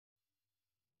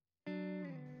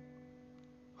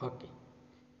Okay,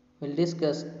 we'll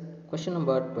discuss question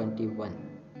number 21.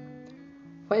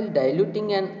 While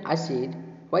diluting an acid,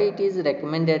 why it is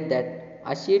recommended that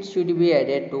acid should be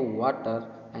added to water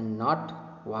and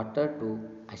not water to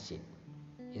acid?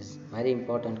 Is very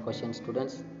important question,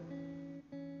 students.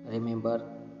 Remember,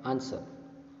 answer.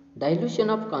 Dilution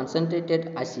of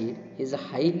concentrated acid is a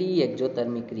highly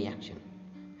exothermic reaction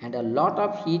and a lot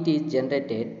of heat is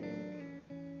generated.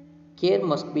 Care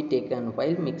must be taken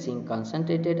while mixing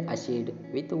concentrated acid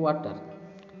with water.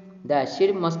 The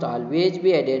acid must always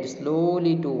be added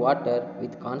slowly to water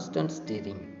with constant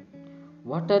stirring.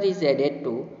 Water is added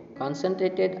to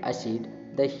concentrated acid.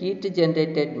 The heat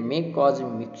generated may cause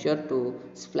mixture to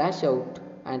splash out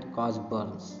and cause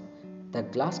burns. The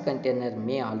glass container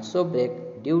may also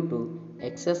break due to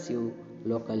excessive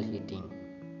local heating.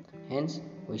 Hence,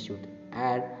 we should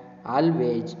add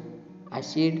always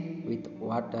acid with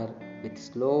water with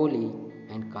slowly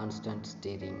and constant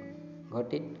stirring.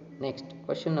 Got it? Next,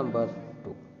 question number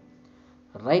 2.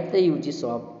 Write the uses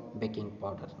of baking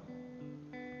powder.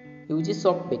 Uses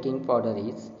of baking powder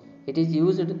is it is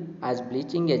used as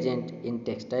bleaching agent in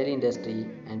textile industry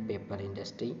and paper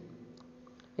industry.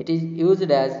 It is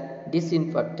used as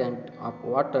disinfectant of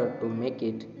water to make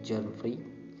it germ free,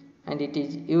 and it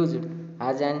is used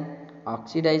as an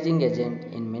oxidizing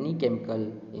agent in many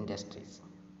chemical industries.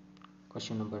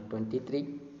 Question number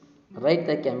 23. Write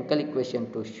the chemical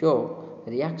equation to show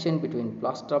reaction between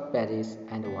plaster of Paris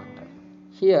and water.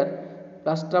 Here,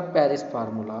 plaster of Paris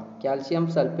formula calcium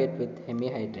sulfate with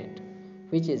hemihydrate,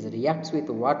 which is reacts with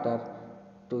water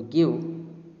to give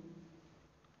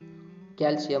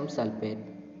calcium sulfate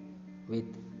with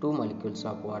 2 molecules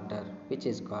of water, which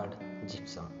is called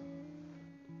gypsum.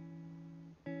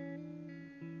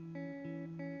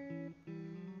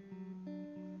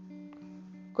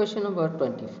 Question number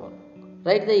 24.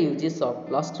 Write the uses of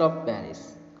plaster of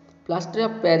Paris. Plaster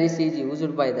of Paris is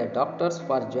used by the doctors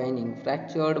for joining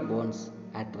fractured bones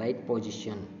at right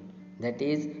position, that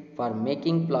is, for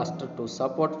making plaster to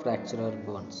support fractured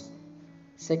bones.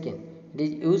 Second, it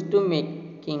is used to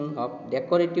making of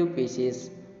decorative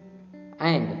pieces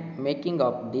and making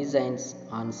of designs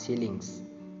on ceilings,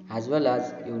 as well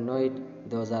as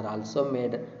those are also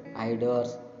made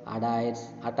idols,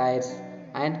 attires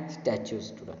and statues.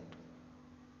 Student,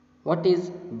 what is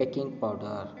baking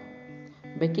powder?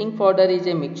 Baking powder is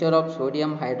a mixture of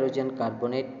sodium hydrogen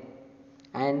carbonate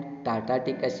and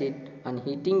tartaric acid. On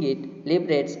heating it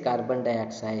liberates carbon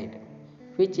dioxide,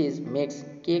 which makes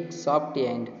cake soft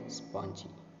and spongy.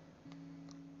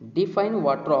 Define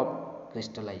water of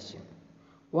crystallization.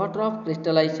 Water of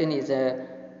crystallization is a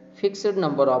fixed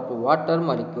number of water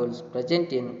molecules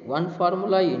present in one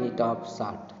formula unit of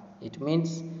salt. It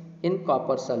means in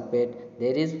copper sulfate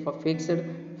there is a fixed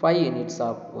 5 units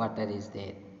of water is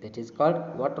there. That is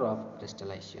called water of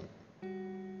crystallization.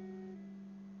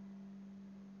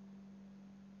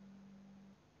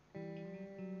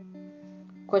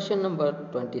 Question number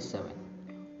 27.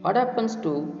 What happens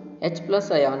to H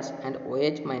plus ions and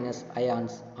OH minus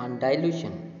ions on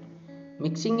dilution?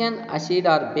 Mixing an acid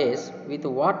or base with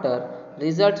water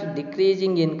results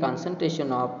decreasing in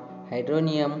concentration of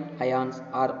hydronium ions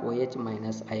or OH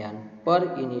minus ion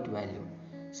per unit value.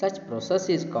 Such process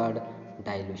is called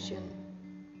dilution.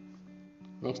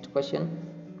 Next question.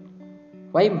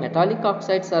 Why metallic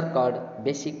oxides are called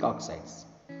basic oxides?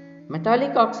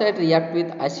 Metallic oxide react with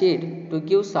acid to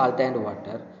give salt and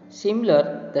water.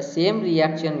 Similar, the same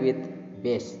reaction with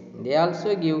base. They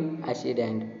also give acid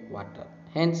and water.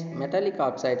 Hence, metallic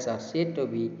oxides are said to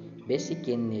be basic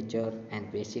in nature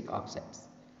and basic oxides.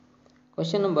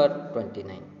 Question number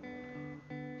 29.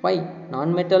 Why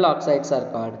non-metal oxides are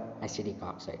called acidic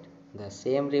oxide? The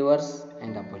same reverse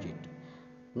and opposite.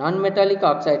 Non-metallic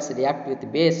oxides react with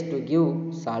base to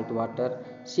give salt water.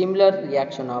 Similar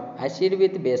reaction of acid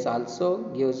with base also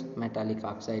gives metallic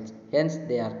oxides. Hence,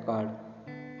 they are called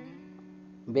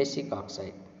basic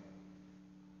oxide.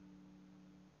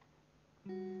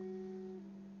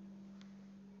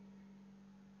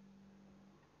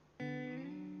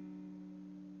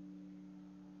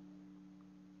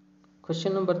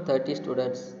 Question number 30,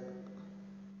 students.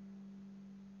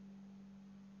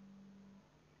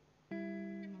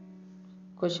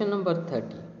 Question number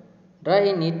 30. Draw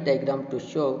a neat diagram to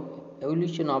show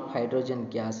evolution of hydrogen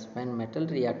gas when metal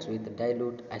reacts with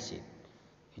dilute acid.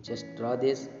 You just draw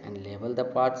this and label the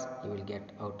parts, you will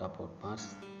get out of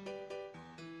marks.